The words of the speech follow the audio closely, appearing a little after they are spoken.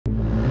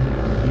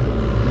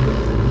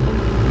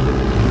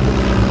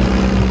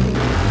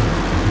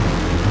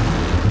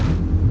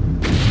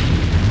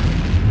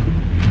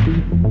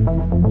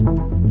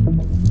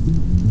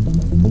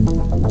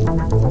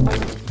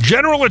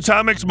General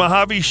Atomics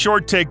Mojave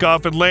short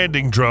takeoff and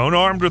landing drone,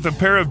 armed with a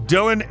pair of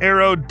Dillon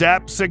Aero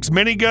DAP-6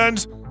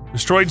 miniguns,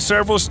 destroyed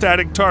several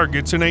static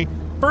targets in a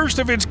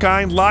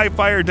first-of-its-kind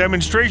live-fire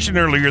demonstration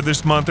earlier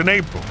this month in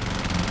April.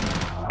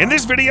 In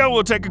this video,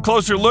 we'll take a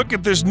closer look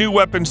at this new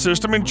weapon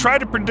system and try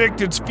to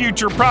predict its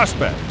future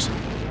prospects.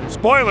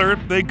 Spoiler,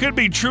 they could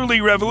be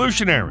truly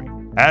revolutionary.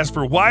 As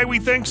for why we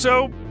think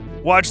so,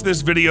 watch this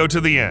video to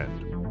the end.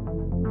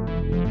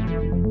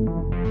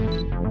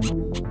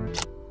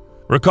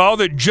 Recall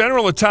that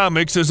General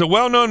Atomics is a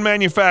well-known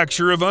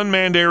manufacturer of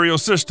unmanned aerial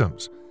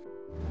systems.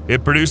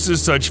 It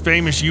produces such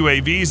famous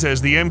UAVs as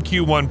the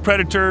MQ-1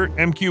 Predator,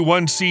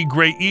 MQ-1C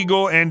Gray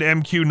Eagle, and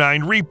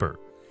MQ-9 Reaper.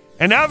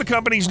 And now the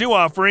company's new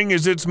offering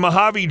is its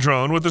Mojave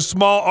drone with a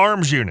small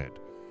arms unit.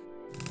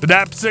 The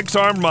DAP-6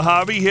 armed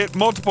Mojave hit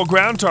multiple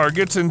ground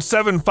targets and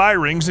 7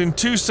 firings in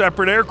 2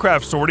 separate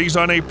aircraft sorties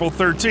on April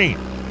 13.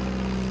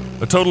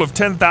 A total of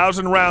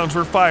 10,000 rounds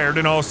were fired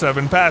in all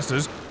 7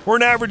 passes, or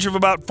an average of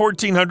about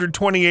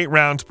 1,428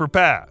 rounds per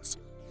pass.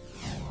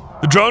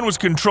 The drone was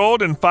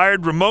controlled and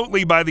fired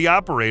remotely by the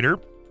operator.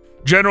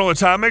 General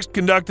Atomics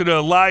conducted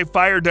a live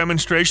fire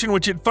demonstration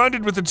which it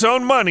funded with its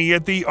own money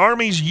at the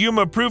Army's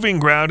Yuma Proving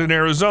Ground in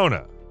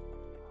Arizona.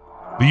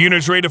 The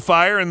unit's rate of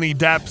fire in the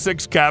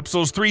DAP-6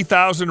 capsule is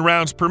 3,000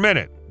 rounds per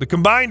minute. The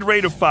combined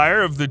rate of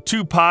fire of the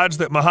 2 pods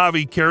that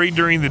Mojave carried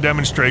during the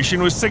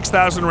demonstration was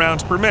 6,000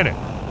 rounds per minute.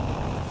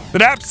 The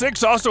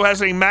DAP-6 also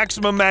has a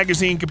maximum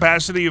magazine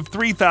capacity of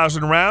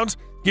 3,000 rounds,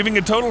 giving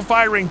a total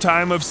firing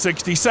time of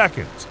 60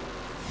 seconds.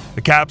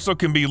 The capsule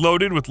can be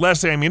loaded with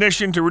less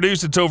ammunition to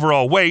reduce its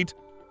overall weight.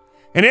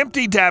 An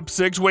empty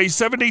DAP-6 weighs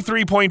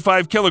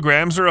 73.5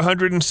 kilograms or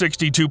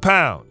 162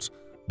 pounds,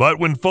 but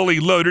when fully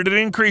loaded it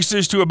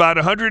increases to about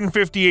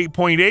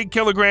 158.8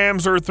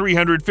 kilograms or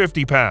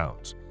 350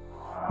 pounds.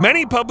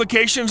 Many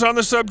publications on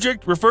the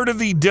subject refer to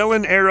the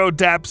Dillon Aero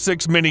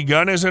DAP-6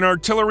 minigun as an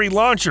artillery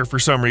launcher for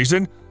some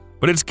reason,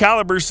 but its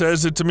caliber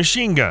says it's a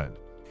machine gun.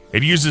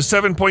 It uses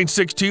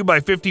 7.62 by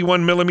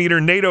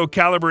 51mm NATO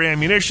caliber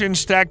ammunition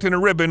stacked in a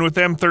ribbon with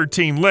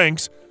M13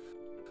 links.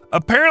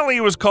 Apparently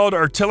it was called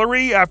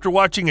artillery after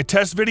watching a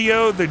test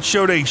video that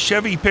showed a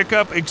Chevy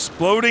pickup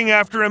exploding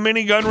after a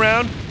minigun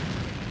round.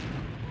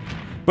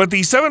 But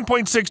the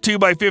 7.62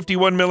 by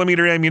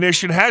 51mm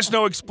ammunition has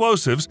no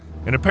explosives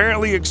and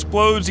apparently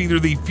explodes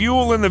either the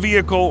fuel in the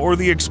vehicle or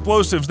the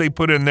explosives they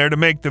put in there to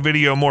make the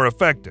video more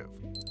effective.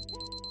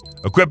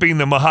 Equipping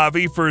the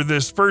Mojave for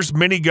this first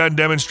minigun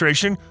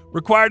demonstration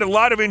required a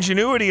lot of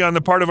ingenuity on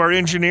the part of our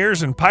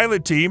engineers and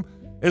pilot team,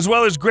 as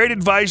well as great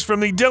advice from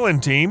the Dillon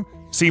team.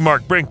 See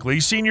Mark Brinkley,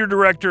 Senior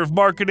Director of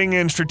Marketing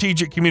and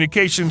Strategic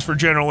Communications for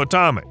General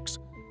Atomics.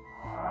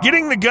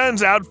 Getting the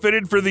guns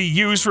outfitted for the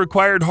use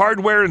required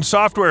hardware and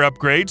software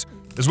upgrades,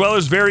 as well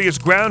as various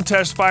ground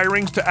test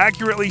firings to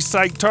accurately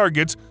sight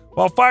targets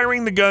while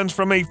firing the guns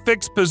from a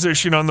fixed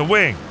position on the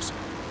wings.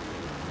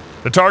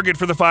 The target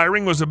for the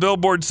firing was a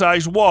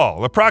billboard-sized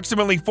wall,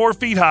 approximately 4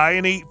 feet high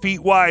and 8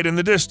 feet wide in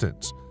the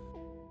distance.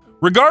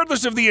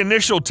 Regardless of the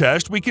initial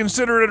test, we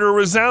consider it a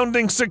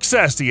resounding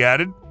success, he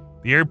added.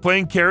 The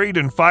airplane carried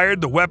and fired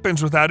the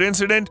weapons without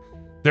incident.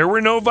 There were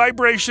no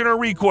vibration or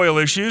recoil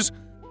issues.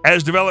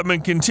 As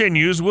development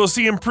continues, we'll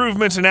see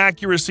improvements in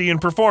accuracy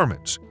and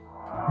performance.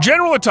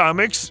 General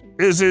Atomics,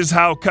 as is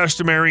how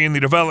customary in the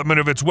development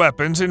of its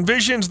weapons,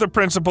 envisions the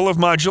principle of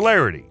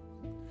modularity.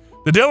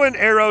 The Dillon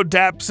Aero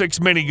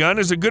DAP-6 minigun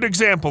is a good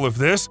example of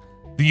this.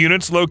 The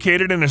unit's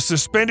located in a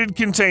suspended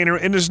container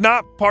and is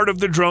not part of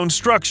the drone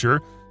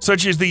structure,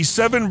 such as the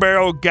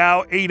 7-barrel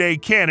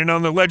GAU-8A cannon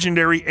on the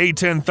legendary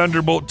A-10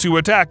 Thunderbolt II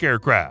attack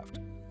aircraft.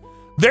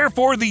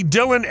 Therefore, the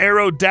Dillon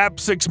Aero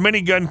DAP-6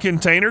 minigun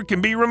container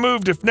can be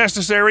removed if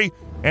necessary,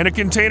 and a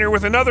container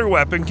with another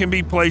weapon can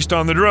be placed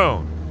on the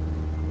drone.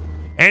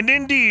 And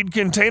indeed,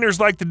 containers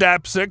like the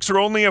DAP-6 are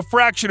only a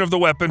fraction of the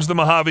weapons the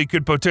Mojave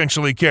could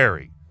potentially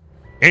carry.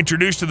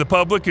 Introduced to the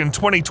public in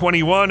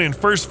 2021 and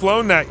first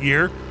flown that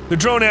year, the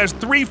drone has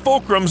 3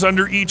 fulcrums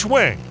under each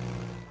wing.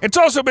 It's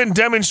also been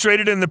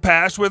demonstrated in the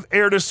past with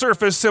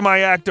air-to-surface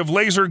semi-active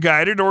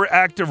laser-guided or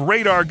active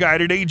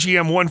radar-guided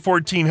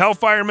AGM-114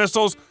 Hellfire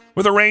missiles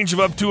with a range of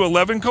up to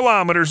 11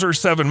 kilometers or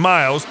 7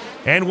 miles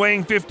and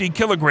weighing 50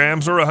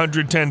 kilograms or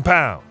 110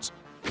 pounds.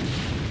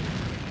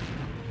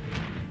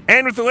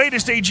 And with the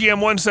latest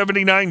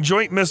AGM-179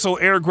 Joint Missile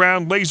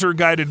Air-Ground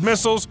Laser-Guided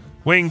Missiles,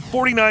 weighing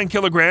 49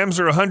 kilograms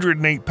or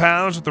 108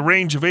 pounds with a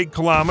range of 8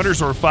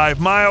 kilometers or 5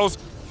 miles,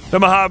 the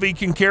Mojave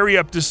can carry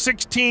up to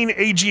 16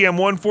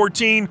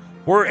 AGM-114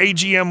 or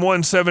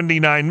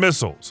AGM-179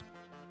 missiles.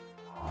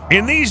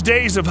 In these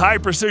days of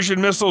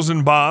high-precision missiles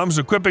and bombs,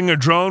 equipping a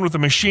drone with a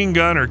machine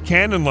gun or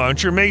cannon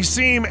launcher may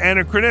seem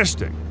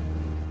anachronistic.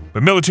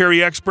 But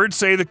military experts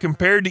say that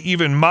compared to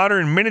even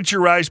modern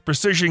miniaturized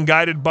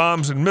precision-guided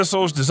bombs and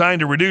missiles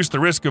designed to reduce the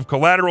risk of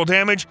collateral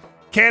damage,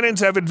 cannons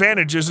have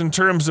advantages in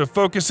terms of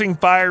focusing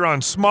fire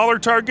on smaller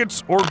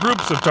targets or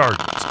groups of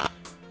targets.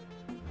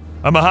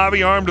 A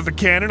Mojave armed with a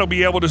cannon will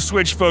be able to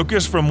switch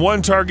focus from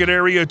one target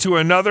area to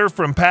another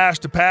from pass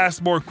to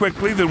pass more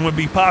quickly than would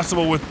be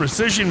possible with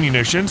precision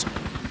munitions.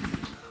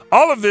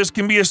 All of this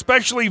can be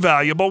especially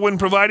valuable when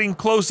providing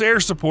close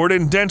air support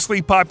in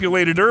densely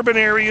populated urban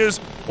areas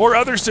or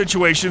other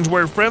situations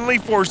where friendly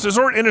forces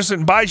or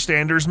innocent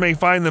bystanders may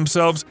find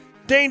themselves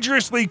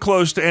dangerously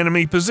close to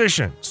enemy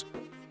positions.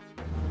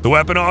 The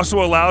weapon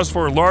also allows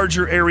for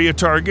larger area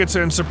targets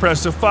and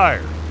suppressive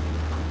fire.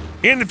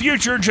 In the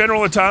future,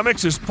 General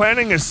Atomics is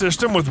planning a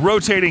system with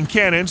rotating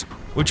cannons,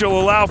 which will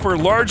allow for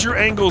larger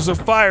angles of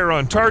fire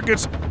on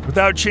targets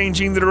without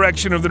changing the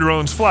direction of the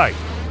drone's flight.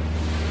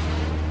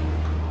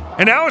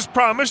 And now, as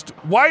promised,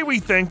 why we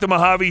think the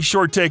Mojave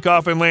short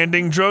takeoff and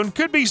landing drone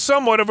could be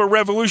somewhat of a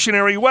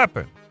revolutionary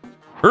weapon.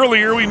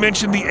 Earlier, we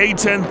mentioned the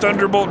A-10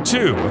 Thunderbolt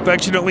II,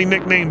 affectionately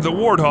nicknamed the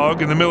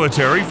Warthog in the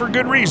military for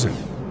good reason.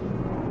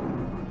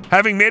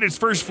 Having made its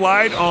first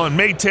flight on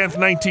May 10,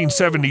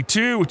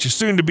 1972, which is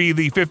soon to be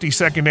the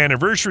 52nd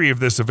anniversary of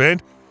this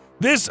event,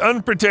 this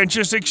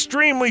unpretentious,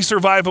 extremely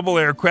survivable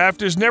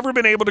aircraft has never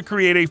been able to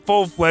create a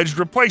full-fledged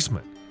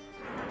replacement.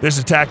 This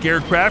attack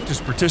aircraft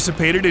has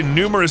participated in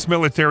numerous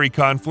military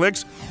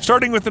conflicts,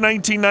 starting with the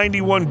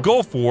 1991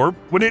 Gulf War,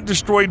 when it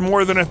destroyed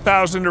more than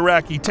 1,000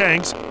 Iraqi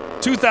tanks,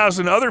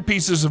 2,000 other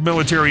pieces of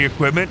military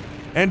equipment,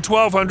 and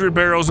 1,200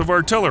 barrels of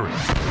artillery.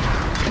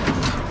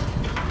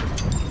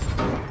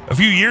 A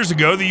few years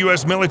ago, the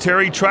U.S.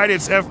 military tried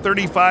its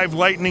F-35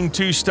 Lightning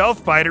II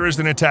stealth fighter as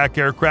an attack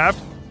aircraft.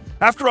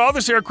 After all,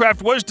 this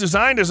aircraft was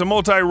designed as a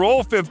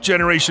multi-role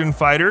fifth-generation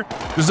fighter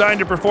designed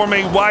to perform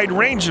a wide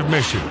range of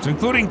missions,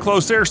 including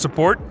close air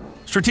support,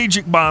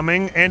 strategic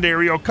bombing, and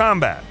aerial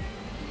combat.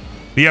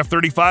 The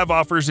F-35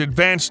 offers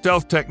advanced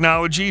stealth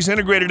technologies,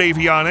 integrated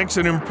avionics,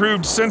 and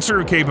improved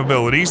sensor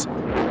capabilities.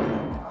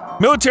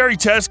 Military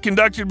tests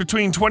conducted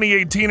between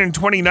 2018 and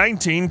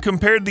 2019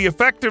 compared the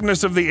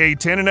effectiveness of the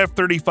A-10 and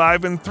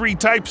F-35 in 3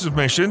 types of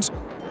missions: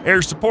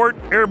 air support,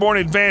 airborne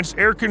advanced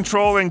air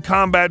control, and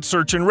combat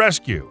search and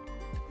rescue.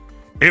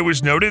 It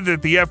was noted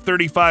that the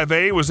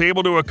F-35A was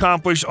able to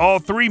accomplish all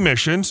 3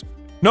 missions.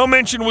 No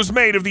mention was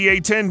made of the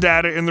A-10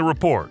 data in the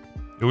report.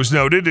 It was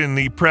noted in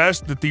the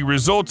press that the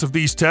results of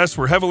these tests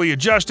were heavily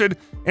adjusted,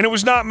 and it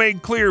was not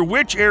made clear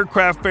which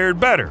aircraft fared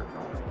better.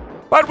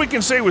 But we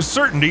can say with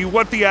certainty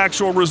what the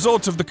actual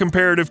results of the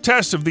comparative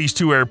tests of these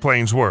 2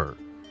 airplanes were.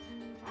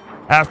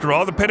 After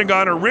all, the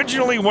Pentagon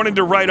originally wanted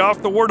to write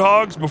off the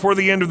Warthogs before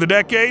the end of the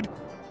decade.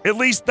 At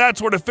least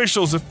that's what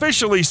officials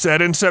officially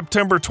said in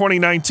September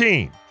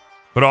 2019.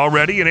 But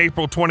already in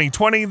April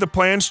 2020, the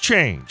plans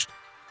changed.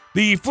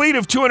 The fleet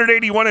of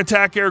 281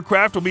 attack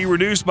aircraft will be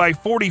reduced by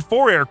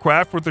 44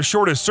 aircraft with the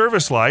shortest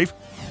service life.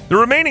 The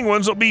remaining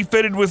ones will be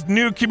fitted with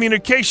new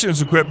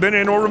communications equipment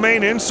and will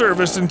remain in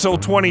service until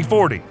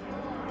 2040.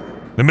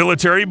 The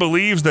military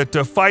believes that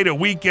to fight a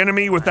weak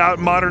enemy without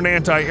modern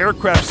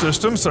anti-aircraft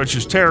systems, such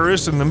as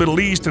terrorists in the Middle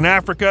East and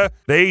Africa,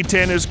 the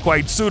A-10 is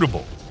quite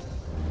suitable.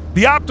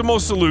 The optimal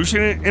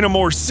solution in a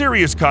more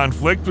serious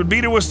conflict would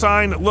be to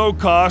assign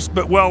low-cost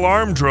but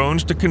well-armed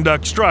drones to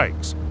conduct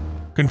strikes.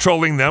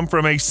 Controlling them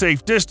from a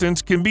safe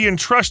distance can be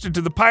entrusted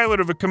to the pilot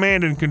of a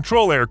command and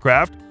control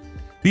aircraft.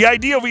 The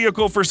ideal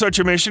vehicle for such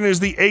a mission is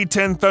the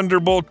A-10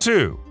 Thunderbolt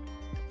II.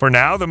 For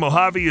now, the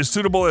Mojave is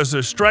suitable as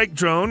a strike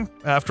drone.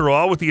 After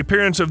all, with the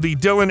appearance of the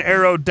Dillon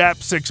Aero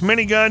DAP-6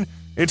 minigun,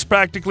 it's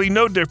practically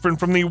no different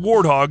from the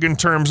Warthog in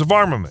terms of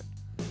armament.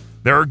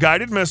 There are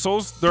guided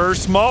missiles, there are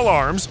small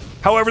arms.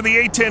 However, the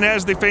A-10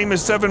 has the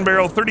famous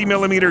 7-barrel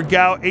 30mm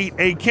GAU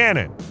 8A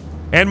cannon,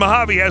 and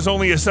Mojave has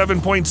only a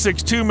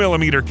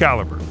 7.62mm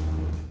caliber.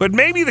 But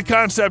maybe the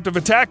concept of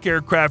attack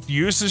aircraft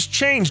use has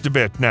changed a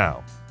bit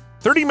now.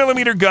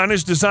 30mm gun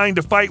is designed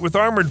to fight with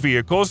armored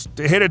vehicles,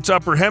 to hit its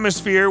upper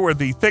hemisphere where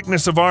the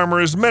thickness of armor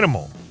is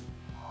minimal.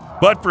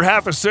 But for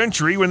half a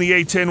century, when the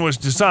A-10 was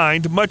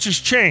designed, much has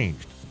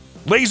changed.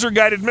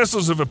 Laser-guided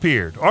missiles have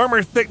appeared,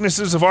 armor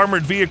thicknesses of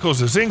armored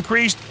vehicles has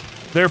increased,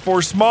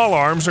 therefore small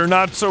arms are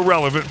not so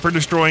relevant for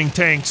destroying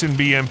tanks and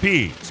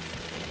BMPs.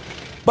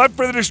 But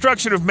for the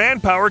destruction of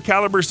manpower,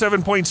 caliber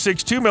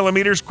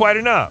 7.62mm is quite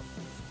enough.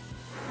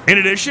 In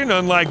addition,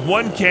 unlike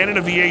one cannon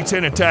of the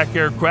A-10 attack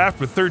aircraft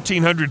with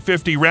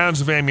 1,350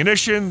 rounds of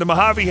ammunition, the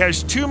Mojave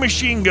has 2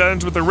 machine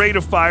guns with a rate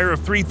of fire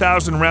of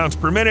 3,000 rounds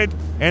per minute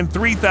and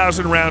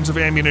 3,000 rounds of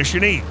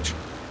ammunition each.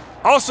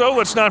 Also,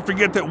 let's not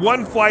forget that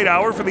one flight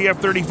hour for the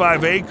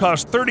F-35A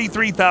costs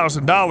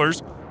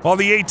 $33,000, while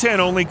the A-10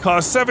 only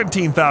costs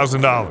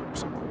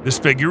 $17,000. This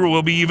figure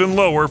will be even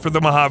lower for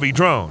the Mojave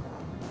drone.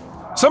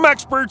 Some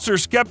experts are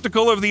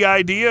skeptical of the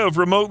idea of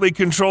remotely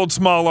controlled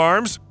small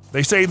arms.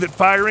 They say that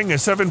firing a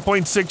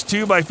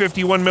 7.62 by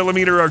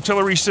 51mm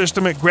artillery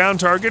system at ground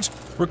targets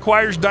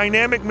requires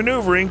dynamic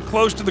maneuvering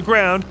close to the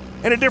ground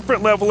and a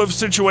different level of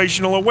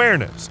situational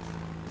awareness.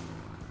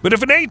 But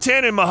if an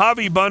A-10 and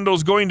Mojave bundle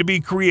is going to be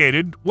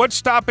created, what's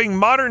stopping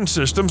modern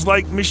systems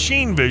like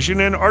machine vision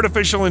and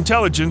artificial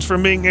intelligence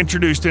from being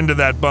introduced into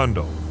that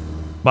bundle?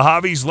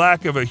 Mojave's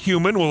lack of a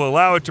human will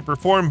allow it to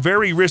perform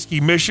very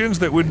risky missions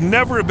that would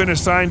never have been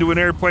assigned to an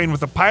airplane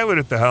with a pilot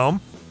at the helm.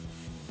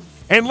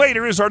 And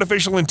later, as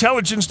artificial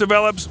intelligence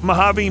develops,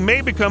 Mojave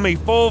may become a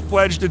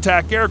full-fledged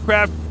attack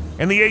aircraft,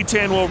 and the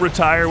A-10 will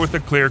retire with a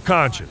clear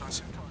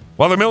conscience.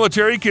 While the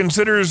military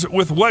considers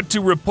with what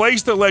to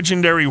replace the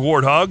legendary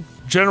Warthog,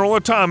 General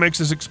Atomics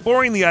is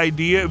exploring the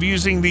idea of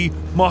using the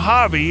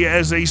Mojave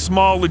as a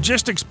small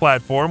logistics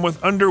platform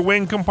with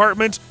underwing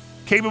compartments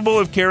capable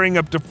of carrying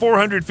up to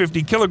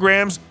 450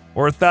 kilograms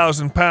or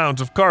 1,000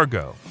 pounds of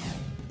cargo.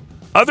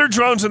 Other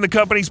drones in the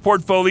company's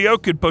portfolio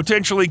could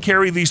potentially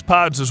carry these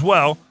pods as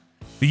well.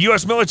 The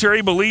U.S.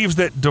 military believes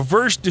that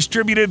diverse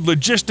distributed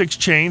logistics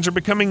chains are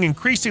becoming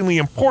increasingly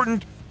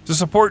important to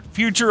support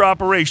future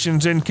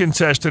operations in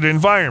contested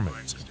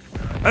environments,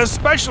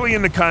 especially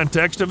in the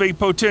context of a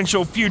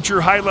potential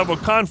future high-level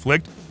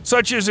conflict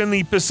such as in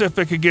the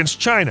Pacific against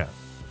China.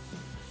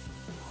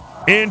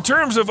 In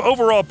terms of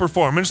overall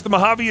performance, the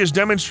Mojave has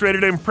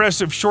demonstrated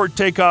impressive short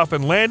takeoff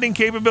and landing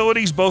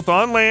capabilities both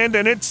on land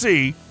and at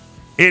sea.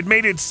 It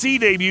made its sea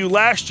debut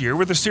last year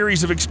with a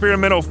series of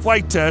experimental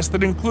flight tests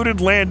that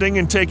included landing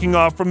and taking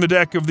off from the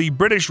deck of the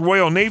British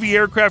Royal Navy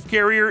aircraft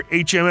carrier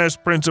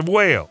HMS Prince of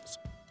Wales.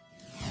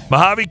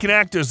 Mojave can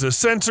act as a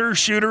sensor,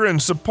 shooter,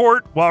 and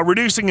support while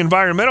reducing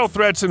environmental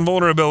threats and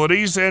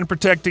vulnerabilities and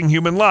protecting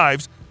human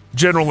lives,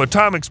 General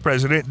Atomics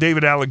President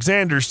David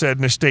Alexander said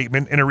in a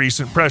statement in a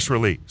recent press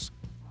release.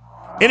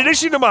 In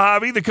addition to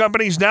Mojave, the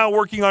company is now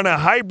working on a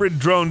hybrid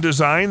drone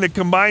design that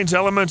combines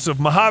elements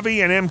of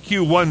Mojave and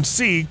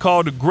MQ-1C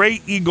called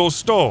Gray Eagle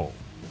Stoll.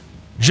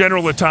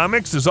 General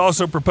Atomics has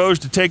also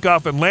proposed a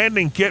takeoff and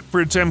landing kit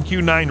for its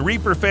MQ-9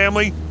 Reaper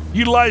family,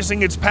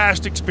 utilizing its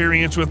past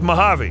experience with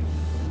Mojave.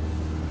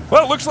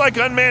 Well, it looks like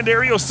unmanned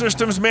aerial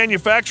systems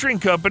manufacturing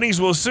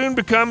companies will soon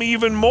become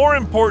even more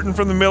important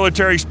from the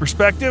military's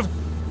perspective.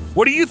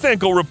 What do you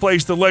think will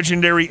replace the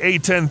legendary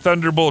A-10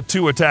 Thunderbolt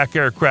II attack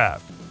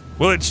aircraft?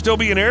 Will it still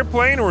be an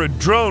airplane or a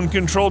drone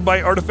controlled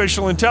by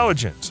artificial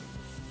intelligence?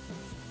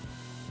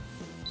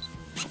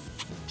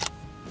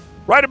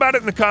 Write about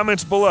it in the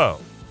comments below.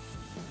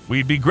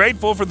 We'd be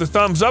grateful for the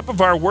thumbs up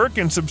of our work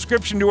and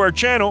subscription to our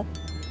channel.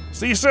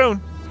 See you soon.